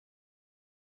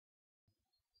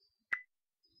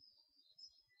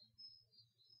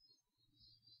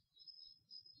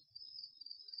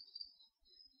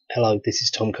Hello, this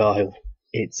is Tom Cahill.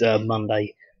 It's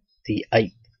Monday, the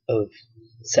 8th of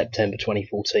September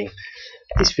 2014.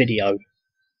 This video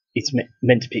is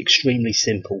meant to be extremely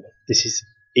simple. This is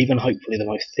even hopefully the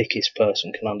most thickest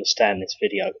person can understand this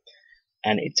video.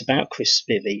 And it's about Chris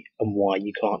Spivey and why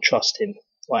you can't trust him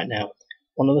right now.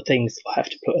 One of the things I have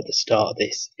to put at the start of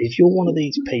this, if you're one of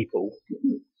these people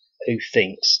who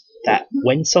thinks that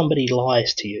when somebody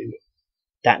lies to you,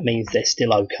 that means they're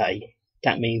still okay,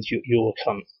 that means you're a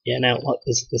cunt. Yeah, now, like,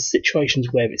 there's situations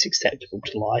where it's acceptable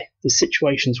to lie. There's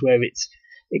situations where it's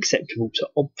acceptable to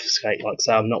obfuscate, like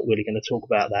say, I'm not really going to talk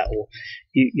about that, or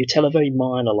you tell a very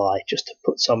minor lie just to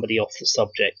put somebody off the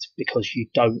subject because you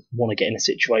don't want to get in a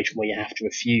situation where you have to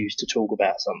refuse to talk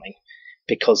about something,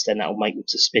 because then that will make them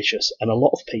suspicious. And a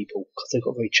lot of people, because they've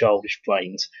got very childish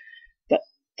brains, that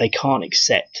they can't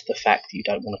accept the fact that you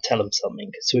don't want to tell them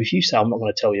something. So if you say, I'm not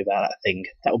going to tell you about that thing,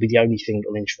 that will be the only thing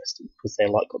that'll interest them, because they're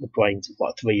like got the brains of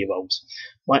like 3-year-olds.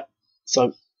 Right?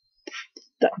 So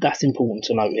that's important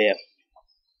to note here.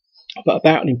 But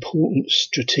about an important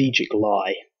strategic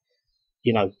lie,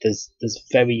 there's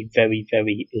very, very,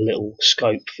 very little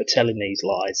scope for telling these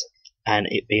lies and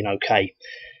it being okay.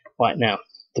 Right now,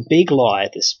 the big lie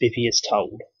that Spivey has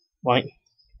told, right,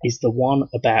 is the one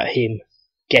about him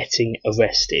getting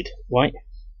arrested, right?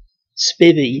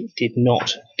 Spivey did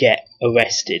not get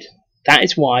arrested. That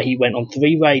is why he went on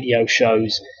 3 radio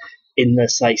shows in the,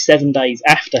 say, 7 days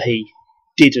after he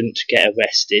didn't get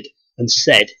arrested and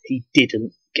said he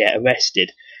didn't get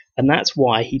arrested. And that's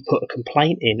why he put a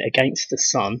complaint in against the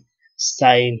Sun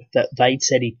saying that they'd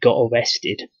said he'd got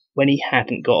arrested when he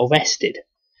hadn't got arrested,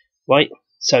 right?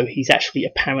 So he's actually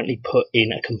apparently put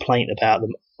in a complaint about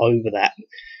them over that.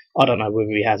 I don't know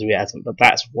whether he has or he hasn't, but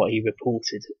that's what he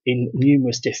reported in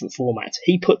numerous different formats.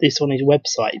 He put this on his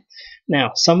website.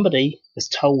 Now, somebody has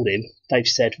told him, they've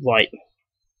said, right,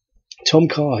 Tom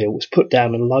Cahill has put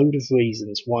down a load of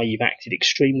reasons why you've acted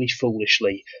extremely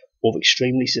foolishly or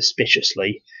extremely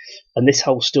suspiciously, and this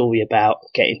whole story about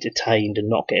getting detained and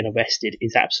not getting arrested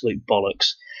is absolute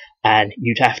bollocks, and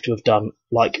you'd have to have done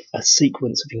like a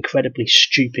sequence of incredibly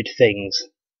stupid things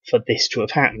for this to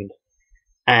have happened.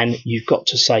 And you've got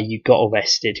to say you got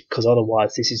arrested, because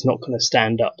otherwise this is not going to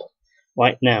stand up.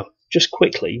 Right now, just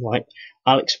quickly, right,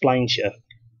 I'll explain to you.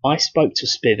 I spoke to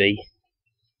Spivey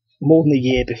more than a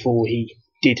year before he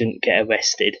didn't get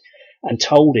arrested and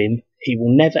told him he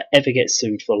will never ever get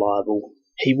sued for libel.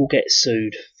 He will get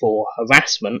sued for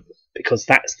harassment, because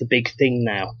that's the big thing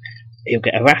now. He'll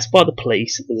get harassed by the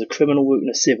police. There's a criminal route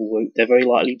and a civil route. They're very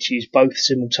likely to use both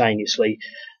simultaneously.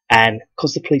 And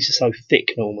because the police are so thick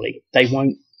normally, they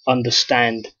won't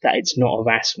understand that it's not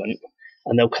harassment,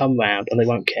 and they'll come round and they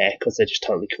won't care because they're just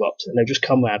totally corrupt, and they'll just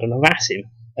come round and harass him.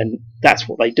 And that's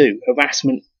what they do.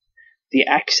 Harassment, the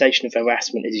accusation of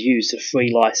harassment is used as a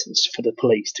free license for the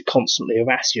police to constantly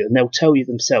harass you, and they'll tell you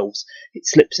themselves, it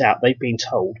slips out, they've been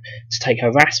told to take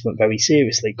harassment very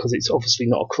seriously because it's obviously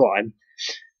not a crime,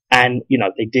 and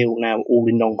they deal now all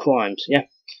in non-crimes. Yeah,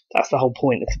 that's the whole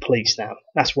point of the police now.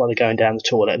 That's why they're going down the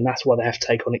toilet, and that's why they have to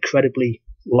take on incredibly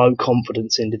low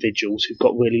confidence individuals who've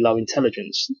got really low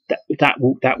intelligence. That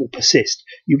will persist.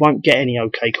 You won't get any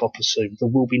okay coppers soon. There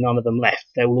will be none of them left.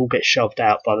 They will all get shoved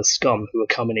out by the scum who are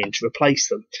coming in to replace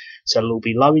them. So they'll all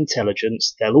be low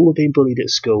intelligence. They'll all have been bullied at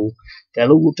school.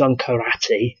 They'll all have done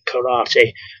karate,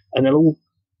 and they'll all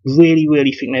really,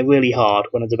 really think they're really hard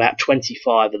when there's about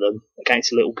 25 of them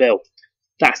against a little girl.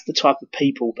 That's the type of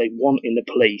people they want in the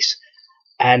police.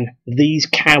 And these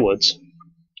cowards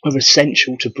are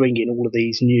essential to bring in all of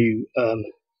these new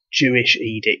Jewish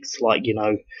edicts, like, you're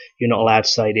not allowed to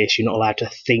say this, you're not allowed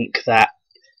to think that.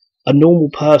 A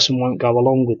normal person won't go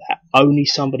along with that. Only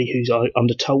somebody who's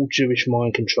under total Jewish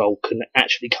mind control can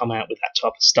actually come out with that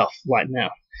type of stuff right now.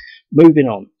 Moving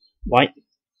on, right?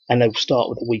 And they'll start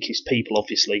with the weakest people,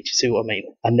 obviously. Do you see what I mean?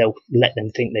 And they'll let them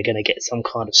think they're going to get some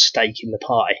kind of stake in the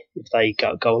pie if they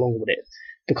go along with it,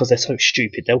 because they're so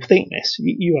stupid. They'll think this.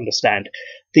 You understand.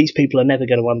 These people are never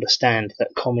going to understand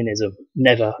that communism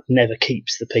never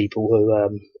keeps the people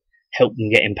who help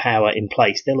them get in power in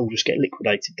place. They'll all just get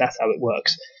liquidated. That's how it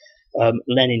works.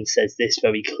 Lenin says this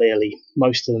very clearly.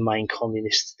 Most of the main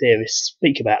communist theorists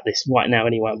speak about this right now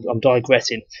anyway. I'm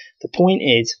digressing. The point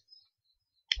is,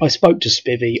 I spoke to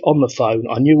Spivey on the phone.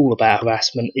 I knew all about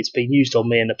harassment. It's been used on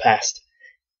me in the past,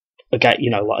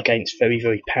 against very,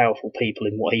 very powerful people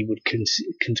in what he would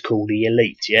call the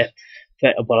elite, yeah?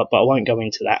 But I won't go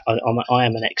into that. I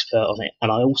am an expert on it,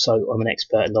 and I also am an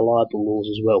expert in the libel laws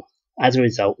as well, as a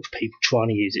result of people trying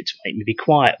to use it to make me be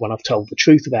quiet when I've told the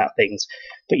truth about things.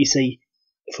 But you see,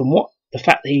 from the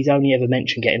fact that he's only ever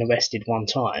mentioned getting arrested one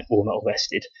time, or not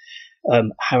arrested,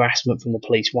 harassment from the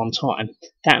police one time,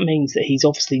 that means that he's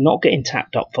obviously not getting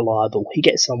tapped up for libel. He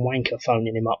gets some wanker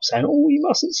phoning him up saying, oh, you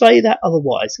mustn't say that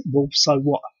otherwise. Well, so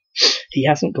what? He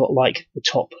hasn't got like the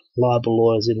top libel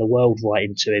lawyers in the world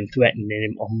writing to him, threatening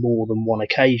him on more than one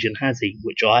occasion, has he?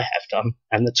 Which I have done.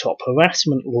 And the top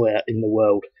harassment lawyer in the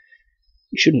world,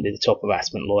 he shouldn't be the top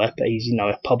harassment lawyer, but he's,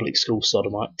 a public school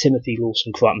sodomite, Timothy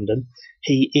Lawson Cruttenden.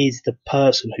 He is the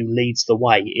person who leads the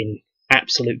way in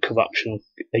absolute corruption,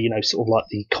 sort of like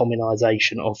the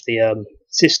communisation of the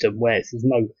system, where there's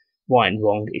no right and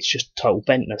wrong, it's just total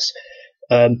bentness.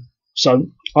 So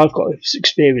I've got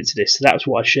experience of this, so that's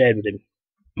what I shared with him.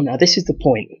 Now, this is the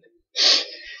point.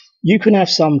 You can have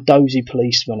some dozy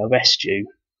policeman arrest you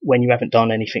when you haven't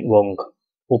done anything wrong,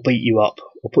 or beat you up,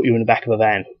 or put you in the back of a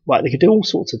van. Right, they could do all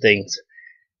sorts of things.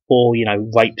 Or,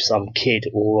 rape some kid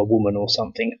or a woman or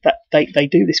something. They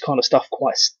do this kind of stuff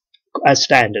quite as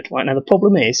standard. Right, now the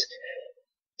problem is,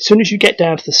 as soon as you get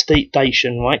down to the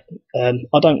station, right,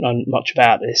 I don't know much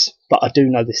about this, but I do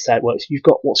know this is how it works. You've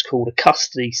got what's called a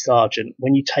custody sergeant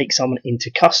when you take someone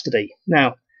into custody.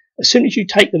 Now, as soon as you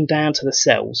take them down to the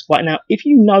cells, right now, if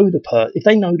they know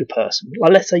the person,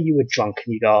 like let's say you were drunk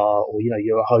and you go, or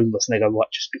you're a homeless, and they go, right,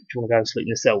 do you want to go and sleep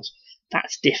in the cells?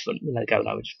 That's different. They go,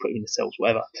 no, we'll just put you in the cells,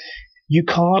 whatever. You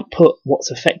can't put what's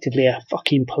effectively a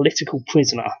fucking political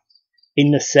prisoner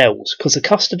in the cells, because the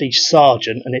custody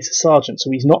sergeant, and it's a sergeant,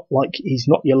 so he's not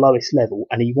your lowest level,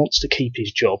 and he wants to keep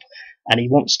his job, and he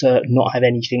wants to not have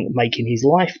anything making his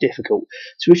life difficult.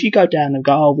 So if you go down and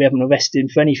go, oh, we haven't arrested him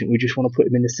for anything, we just want to put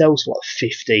him in the cells for like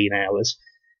 15 hours,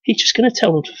 he's just going to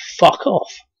tell them to fuck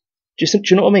off. Do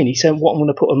you know what I mean? He's saying, what I'm going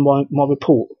to put on my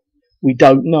report? We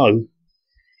don't know.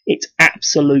 It's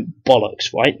absolute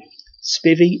bollocks, right?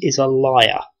 Spivey is a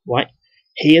liar, right?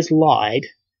 He has lied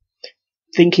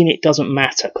thinking it doesn't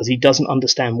matter because he doesn't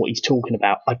understand what he's talking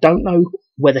about. I don't know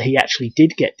whether he actually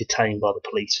did get detained by the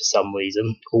police for some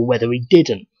reason or whether he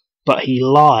didn't, but he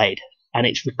lied, and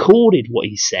it's recorded what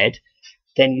he said.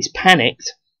 Then he's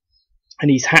panicked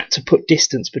and he's had to put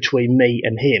distance between me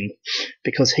and him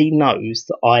because he knows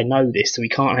that I know this, so he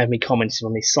can't have me commenting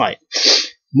on his site.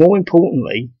 More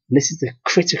importantly, and this is the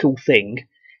critical thing,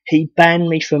 he banned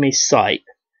me from his site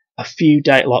a few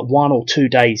days, like 1 or 2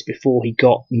 days before he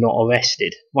got not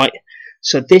arrested, right?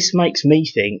 So this makes me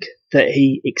think that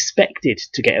he expected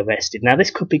to get arrested. Now, this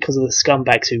could be because of the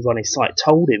scumbags who run his site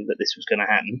told him that this was going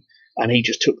to happen, and he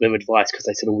just took their advice because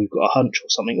they said, oh, we've got a hunch or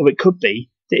something. Or it could be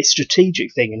that it's a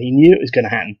strategic thing and he knew it was going to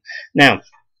happen. Now,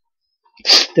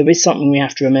 there is something we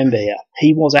have to remember here.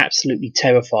 He was absolutely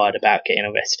terrified about getting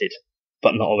arrested,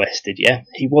 but not arrested, yeah?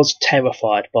 He was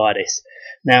terrified by this.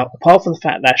 Now, apart from the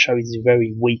fact that shows he's a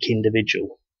very weak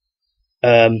individual,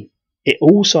 it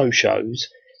also shows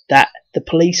that the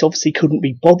police obviously couldn't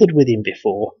be bothered with him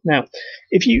before. Now,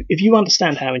 if you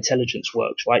understand how intelligence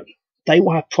works, right, they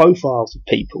will have profiles of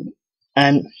people,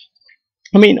 and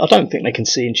I mean, I don't think they can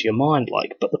see into your mind,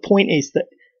 but the point is that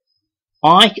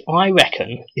I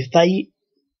reckon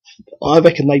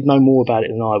they'd know more about it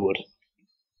than I would.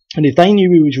 And if they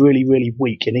knew he was really, really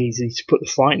weak and easy to put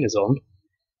the frighteners on,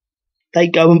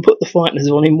 they'd go and put the frighteners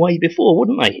on him way before,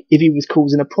 wouldn't they? If he was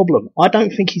causing a problem. I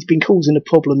don't think he's been causing a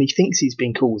problem he thinks he's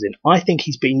been causing. I think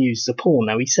he's been used as a pawn.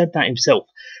 Now, he said that himself.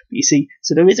 But you see,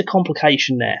 so there is a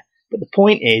complication there. But the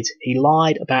point is, he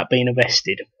lied about being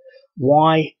arrested.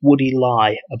 Why would he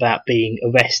lie about being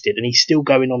arrested? And he's still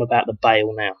going on about the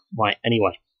bail now. Right,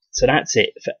 anyway. So that's it.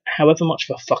 For however much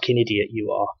of a fucking idiot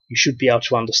you are, you should be able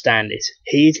to understand this.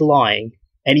 He is lying.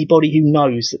 Anybody who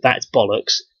knows that that's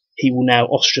bollocks, he will now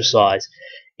ostracise.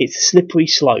 It's a slippery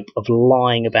slope of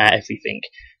lying about everything.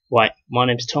 Right, my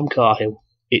name's Tom Carhill.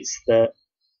 It's the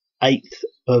 8th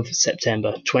of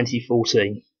September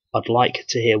 2014. I'd like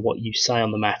to hear what you say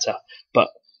on the matter, but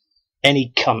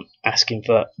any cunt asking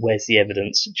for where's the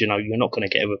evidence, you're not going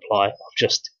to get a reply.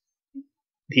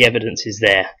 The evidence is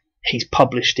there. He's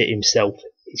published it himself.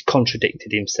 He's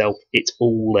contradicted himself. It's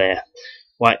all there.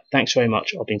 Right, thanks very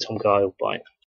much. I've been Tom Carhill. Bye.